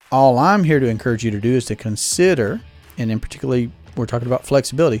all I'm here to encourage you to do is to consider, and in particularly, we're talking about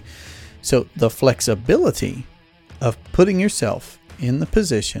flexibility. So the flexibility of putting yourself in the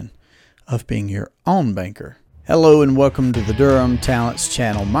position of being your own banker. Hello and welcome to the Durham Talents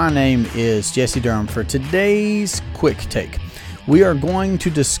channel. My name is Jesse Durham. For today's quick take, we are going to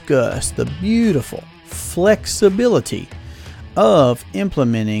discuss the beautiful flexibility of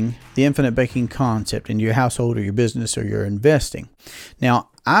implementing the infinite banking concept in your household or your business or your investing. Now,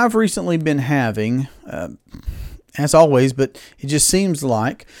 I've recently been having, as always, but it just seems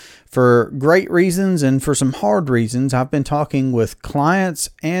like for great reasons and for some hard reasons, I've been talking with clients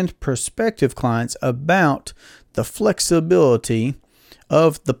and prospective clients about the flexibility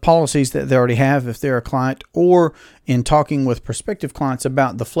of the policies that they already have if they're a client, or in talking with prospective clients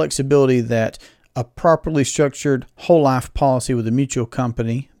about the flexibility that a properly structured whole life policy with a mutual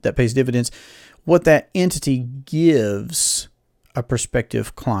company that pays dividends, what that entity gives a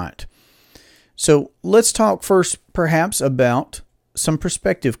prospective client. So let's talk first perhaps about some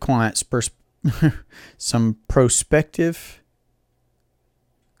prospective clients, some prospective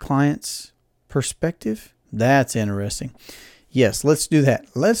clients' perspective. That's interesting. Yes, let's do that.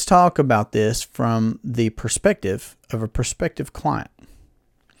 Let's talk about this from the perspective of a prospective client.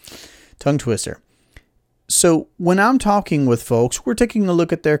 Tongue twister. So when I'm talking with folks, we're taking a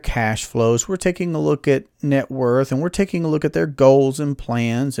look at their cash flows, we're taking a look at net worth, and we're taking a look at their goals and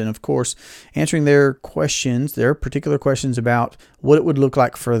plans, and of course, answering their questions, their particular questions about what it would look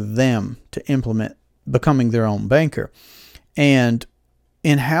like for them to implement becoming their own banker. And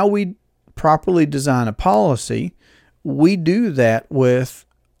in how we properly design a policy, we do that with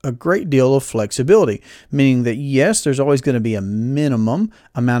a great deal of flexibility, meaning that yes, there's always going to be a minimum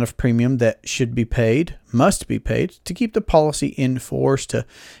amount of premium that should be paid, must be paid to keep the policy in force, to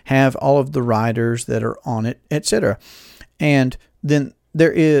have all of the riders that are on it, etc. And then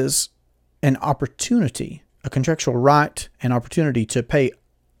there is an opportunity, a contractual right and opportunity to pay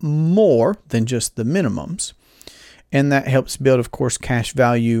more than just the minimums. And that helps build, of course, cash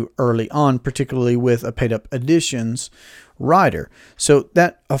value early on, particularly with a paid up additions rider. So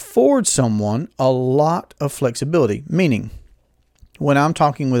that affords someone a lot of flexibility, meaning when I'm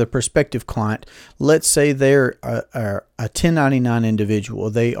talking with a prospective client, let's say they're a 1099 individual.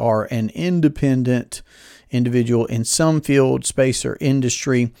 They are an independent individual in some field, space, or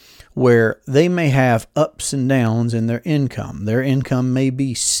industry where they may have ups and downs in their income. Their income may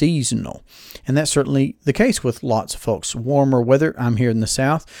be seasonal. And that's certainly the case with lots of folks. Warmer weather, I'm here in the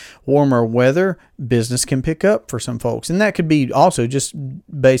South, warmer weather, business can pick up for some folks. And that could be also just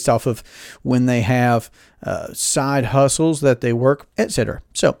based off of when they have side hustles that they work, etc.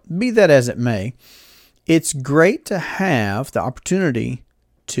 So be that as it may, it's great to have the opportunity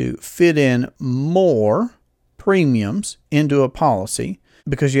to fit in more premiums into a policy,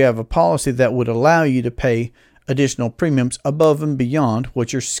 because you have a policy that would allow you to pay additional premiums above and beyond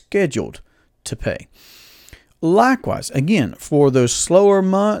what you're scheduled to pay. Likewise, again, for those slower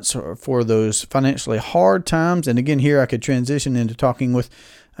months or for those financially hard times, and again, here I could transition into talking with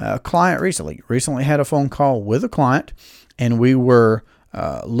a client recently had a phone call with a client, and we were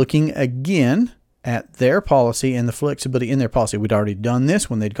looking again at their policy and the flexibility in their policy. We'd already done this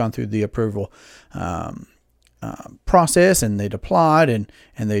when they'd gone through the approval process, and they'd applied and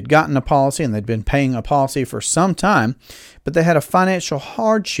they'd gotten a policy, and they'd been paying a policy for some time, but they had a financial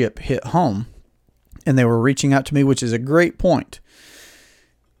hardship hit home, and they were reaching out to me, which is a great point.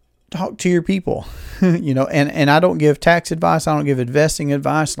 Talk to your people, and I don't give tax advice. I don't give investing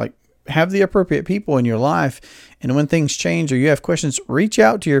advice. Like, have the appropriate people in your life. And when things change or you have questions, reach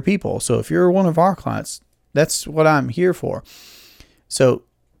out to your people. So if you're one of our clients, that's what I'm here for. So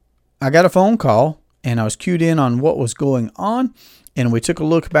I got a phone call, and I was cued in on what was going on. And we took a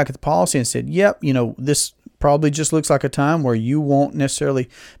look back at the policy and said, yep, this probably just looks like a time where you won't necessarily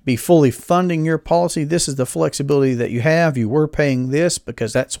be fully funding your policy. This is the flexibility that you have. You were paying this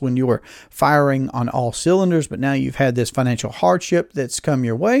because that's when you were firing on all cylinders, but now you've had this financial hardship that's come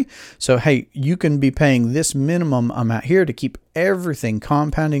your way. So, hey, you can be paying this minimum amount here to keep everything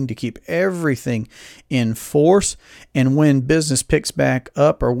compounding, to keep everything in force. And when business picks back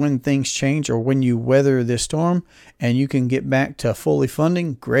up, or when things change, or when you weather this storm and you can get back to fully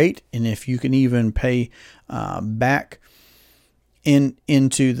funding, great. And if you can even pay back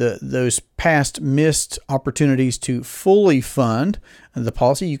into those past missed opportunities to fully fund the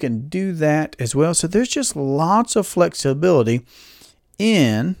policy, you can do that as well. So there's just lots of flexibility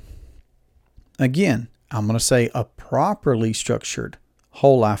in, again, I'm going to say a properly structured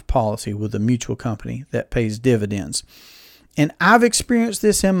whole life policy with a mutual company that pays dividends. And I've experienced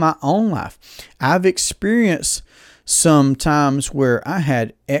this in my own life. I've experienced some times where I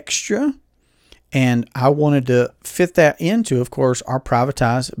had extra and I wanted to fit that into, of course, our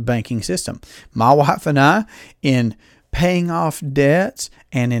privatized banking system. My wife and I, in paying off debts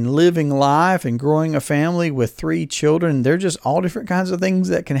and in living life and growing a family with 3 children, they're just all different kinds of things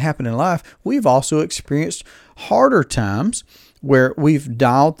that can happen in life. We've also experienced harder times where we've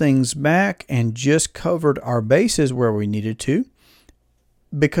dialed things back and just covered our bases where we needed to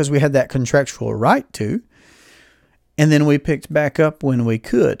because we had that contractual right to. And then we picked back up when we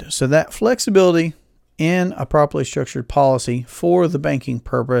could. So that flexibility in a properly structured policy for the banking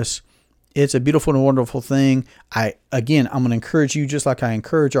purpose, it's a beautiful and wonderful thing. I'm going to encourage you, just like I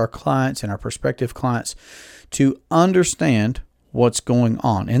encourage our clients and our prospective clients, to understand what's going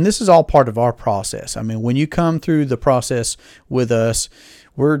on. And this is all part of our process. I mean, when you come through the process with us,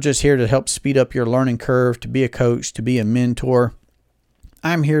 we're just here to help speed up your learning curve, to be a coach, to be a mentor.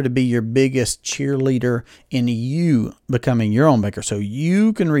 I'm here to be your biggest cheerleader in you becoming your own banker so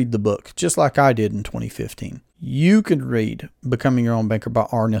you can read the book just like I did in 2015. You can read Becoming Your Own Banker by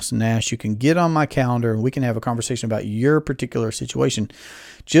R. Nelson Nash. You can get on my calendar and we can have a conversation about your particular situation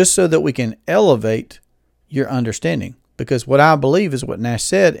just so that we can elevate your understanding. Because what I believe is what Nash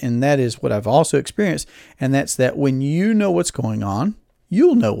said, and that is what I've also experienced, and that's that when you know what's going on,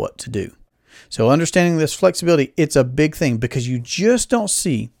 you'll know what to do. So understanding this flexibility, it's a big thing because you just don't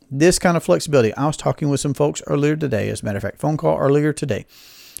see this kind of flexibility. I was talking with some folks earlier today, as a matter of fact, phone call earlier today,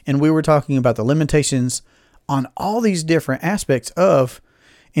 and we were talking about the limitations on all these different aspects of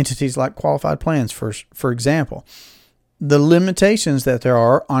entities like qualified plans, for example. The limitations that there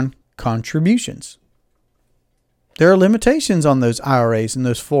are on contributions. There are limitations on those IRAs and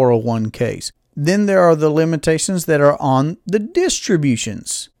those 401ks. Then there are the limitations that are on the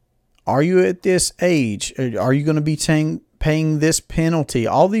distributions. Are you at this age? Are you going to be paying this penalty?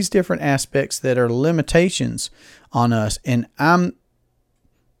 All these different aspects that are limitations on us. And I'm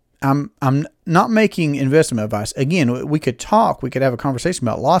not making investment advice. Again, we could have a conversation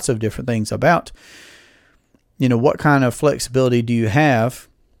about lots of different things about, what kind of flexibility do you have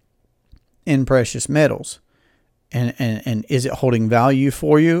in precious metals? And is it holding value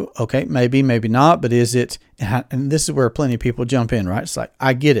for you? Okay, maybe not, but is it? And this is where plenty of people jump in, right? It's like,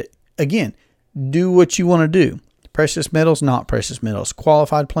 I get it. Again, do what you want to do. Precious metals, not precious metals.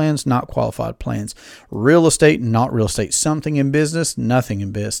 Qualified plans, not qualified plans. Real estate, not real estate. Something in business, nothing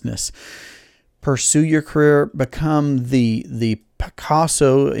in business. Pursue your career. Become the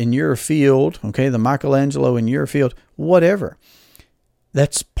Picasso in your field, okay, the Michelangelo in your field, whatever.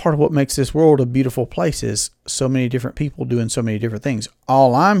 That's part of what makes this world a beautiful place is so many different people doing so many different things.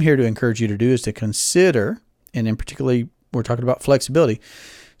 All I'm here to encourage you to do is to consider, and in particularly, we're talking about flexibility.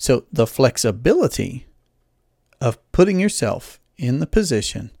 So the flexibility of putting yourself in the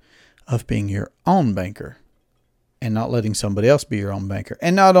position of being your own banker and not letting somebody else be your own banker.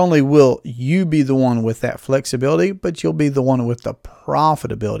 And not only will you be the one with that flexibility, but you'll be the one with the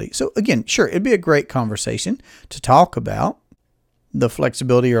profitability. So again, sure, it'd be a great conversation to talk about the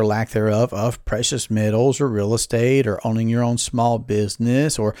flexibility or lack thereof of precious metals or real estate or owning your own small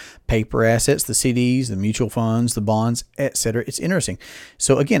business or paper assets, the CDs, the mutual funds, the bonds, etc. It's interesting.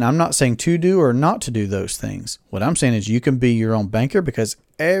 So again, I'm not saying to do or not to do those things. What I'm saying is you can be your own banker because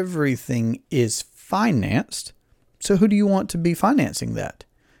everything is financed. So who do you want to be financing that?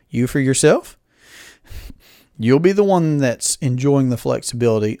 You for yourself? You'll be the one that's enjoying the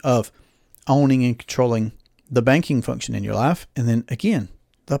flexibility of owning and controlling the banking function in your life. And then again,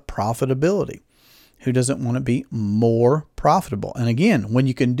 the profitability. Who doesn't want to be more profitable? And again, when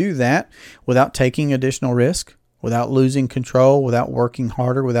you can do that without taking additional risk, without losing control, without working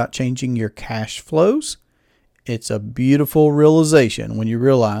harder, without changing your cash flows, it's a beautiful realization when you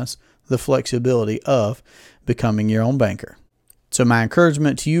realize the flexibility of becoming your own banker. So my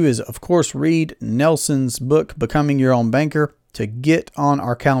encouragement to you is, of course, read Nelson's book, Becoming Your Own Banker, to get on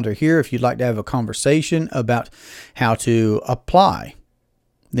our calendar here if you'd like to have a conversation about how to apply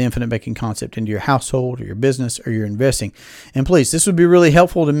the infinite banking concept into your household or your business or your investing. And please, this would be really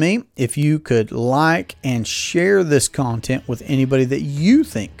helpful to me if you could like and share this content with anybody that you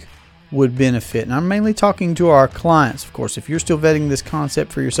think would benefit. And I'm mainly talking to our clients. Of course, if you're still vetting this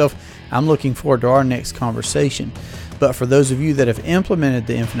concept for yourself, I'm looking forward to our next conversation. But for those of you that have implemented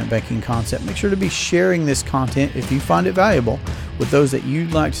the infinite banking concept, make sure to be sharing this content if you find it valuable with those that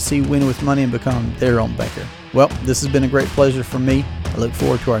you'd like to see win with money and become their own banker. Well, this has been a great pleasure for me. I look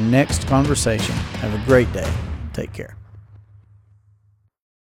forward to our next conversation. Have a great day. Take care.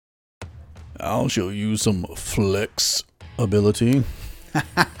 I'll show you some flexibility.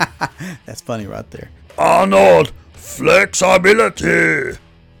 That's funny right there. Arnold, flexibility.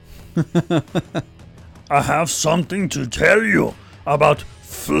 I have something to tell you about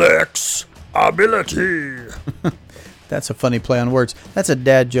flex-ability. That's a funny play on words. That's a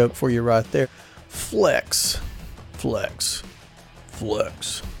dad joke for you right there. Flex. Flex.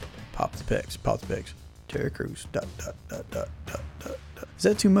 Flex. Pop the pegs. Pop the pegs. Terry Crews. Dot, dot, dot, dot, dot, dot, dot. Is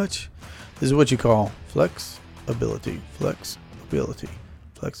that too much? This is what you call flex ability. Flex ability.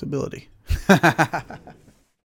 Flexibility.